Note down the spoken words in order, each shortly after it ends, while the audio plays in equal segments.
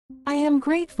I am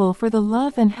grateful for the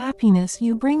love and happiness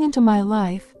you bring into my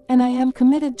life, and I am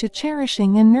committed to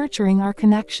cherishing and nurturing our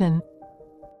connection.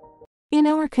 In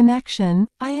our connection,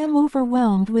 I am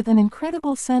overwhelmed with an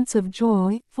incredible sense of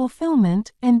joy,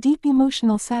 fulfillment, and deep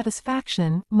emotional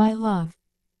satisfaction, my love.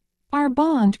 Our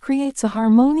bond creates a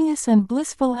harmonious and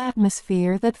blissful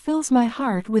atmosphere that fills my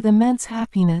heart with immense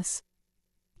happiness.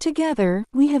 Together,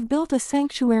 we have built a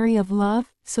sanctuary of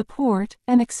love, support,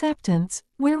 and acceptance,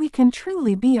 where we can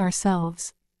truly be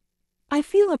ourselves. I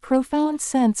feel a profound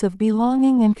sense of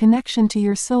belonging and connection to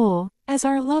your soul, as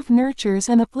our love nurtures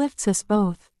and uplifts us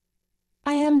both.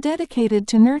 I am dedicated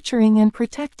to nurturing and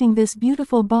protecting this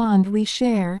beautiful bond we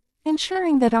share,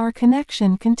 ensuring that our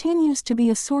connection continues to be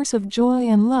a source of joy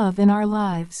and love in our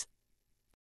lives.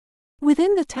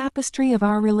 Within the tapestry of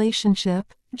our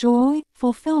relationship, joy,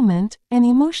 fulfillment, and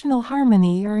emotional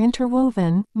harmony are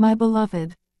interwoven, my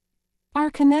beloved.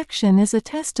 Our connection is a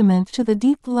testament to the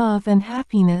deep love and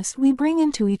happiness we bring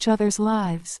into each other's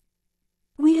lives.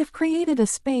 We have created a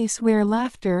space where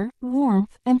laughter,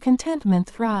 warmth, and contentment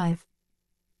thrive.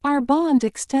 Our bond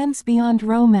extends beyond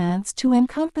romance to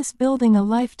encompass building a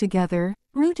life together,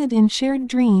 rooted in shared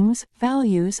dreams,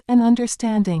 values, and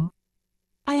understanding.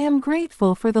 I am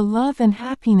grateful for the love and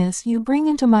happiness you bring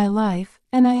into my life,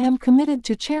 and I am committed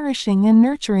to cherishing and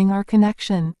nurturing our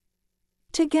connection.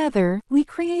 Together, we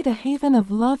create a haven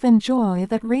of love and joy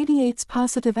that radiates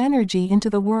positive energy into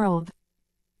the world.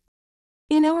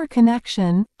 In our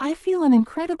connection, I feel an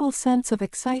incredible sense of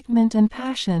excitement and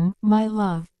passion, my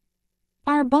love.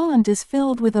 Our bond is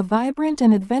filled with a vibrant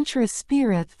and adventurous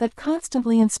spirit that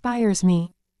constantly inspires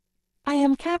me. I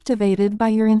am captivated by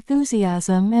your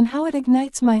enthusiasm and how it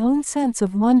ignites my own sense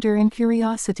of wonder and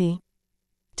curiosity.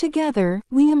 Together,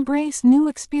 we embrace new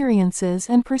experiences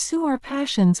and pursue our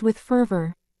passions with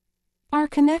fervor. Our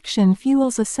connection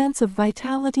fuels a sense of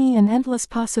vitality and endless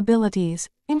possibilities,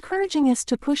 encouraging us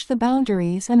to push the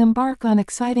boundaries and embark on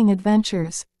exciting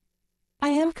adventures. I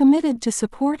am committed to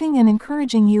supporting and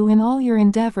encouraging you in all your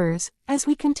endeavors, as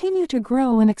we continue to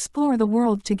grow and explore the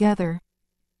world together.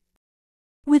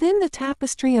 Within the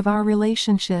tapestry of our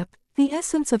relationship, the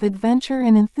essence of adventure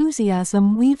and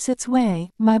enthusiasm weaves its way,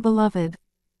 my beloved.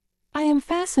 I am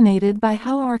fascinated by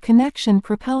how our connection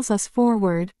propels us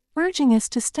forward, urging us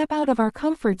to step out of our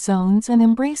comfort zones and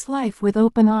embrace life with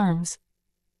open arms.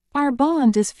 Our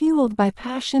bond is fueled by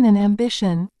passion and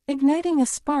ambition, igniting a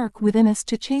spark within us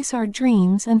to chase our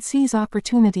dreams and seize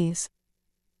opportunities.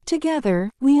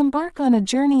 Together, we embark on a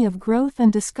journey of growth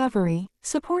and discovery,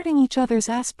 supporting each other's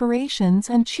aspirations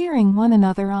and cheering one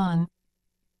another on.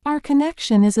 Our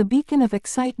connection is a beacon of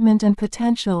excitement and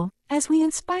potential, as we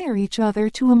inspire each other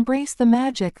to embrace the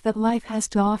magic that life has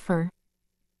to offer.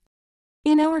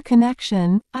 In our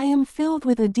connection, I am filled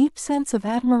with a deep sense of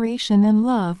admiration and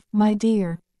love, my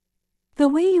dear. The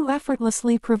way you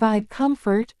effortlessly provide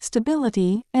comfort,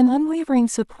 stability, and unwavering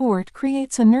support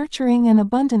creates a nurturing and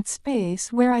abundant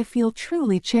space where I feel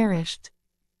truly cherished.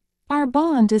 Our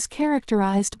bond is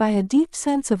characterized by a deep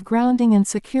sense of grounding and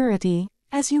security,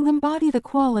 as you embody the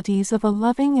qualities of a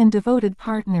loving and devoted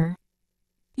partner.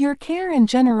 Your care and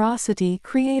generosity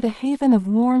create a haven of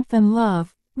warmth and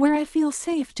love, where I feel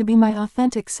safe to be my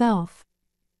authentic self.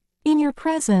 In your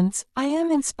presence, I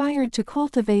am inspired to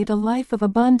cultivate a life of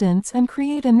abundance and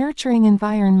create a nurturing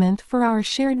environment for our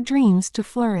shared dreams to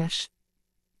flourish.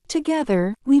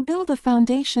 Together, we build a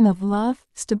foundation of love,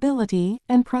 stability,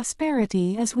 and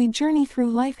prosperity as we journey through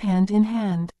life hand in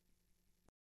hand.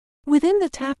 Within the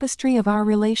tapestry of our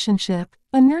relationship,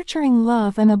 a nurturing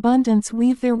love and abundance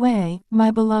weave their way, my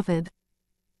beloved.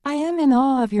 I am in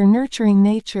awe of your nurturing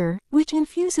nature, which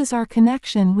infuses our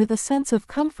connection with a sense of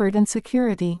comfort and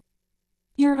security.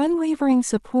 Your unwavering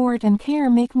support and care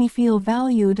make me feel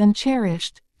valued and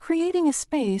cherished, creating a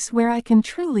space where I can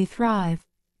truly thrive.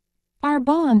 Our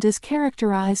bond is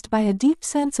characterized by a deep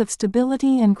sense of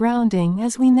stability and grounding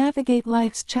as we navigate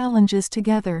life's challenges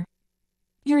together.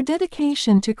 Your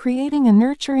dedication to creating a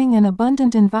nurturing and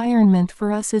abundant environment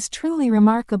for us is truly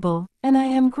remarkable, and I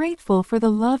am grateful for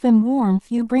the love and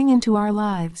warmth you bring into our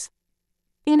lives.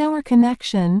 In our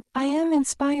connection, I am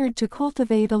inspired to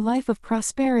cultivate a life of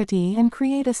prosperity and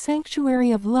create a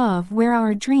sanctuary of love where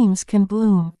our dreams can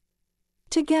bloom.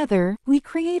 Together, we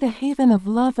create a haven of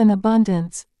love and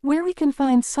abundance, where we can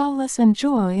find solace and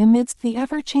joy amidst the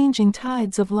ever-changing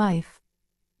tides of life.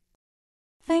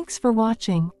 Thanks for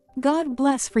watching. God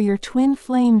bless for your twin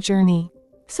flame journey.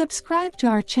 Subscribe to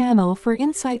our channel for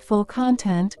insightful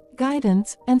content,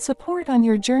 guidance, and support on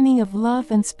your journey of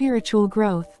love and spiritual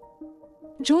growth.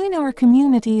 Join our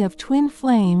community of twin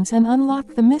flames and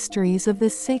unlock the mysteries of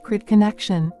this sacred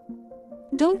connection.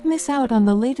 Don't miss out on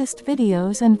the latest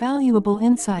videos and valuable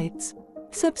insights.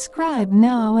 Subscribe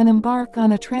now and embark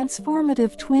on a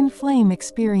transformative twin flame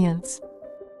experience.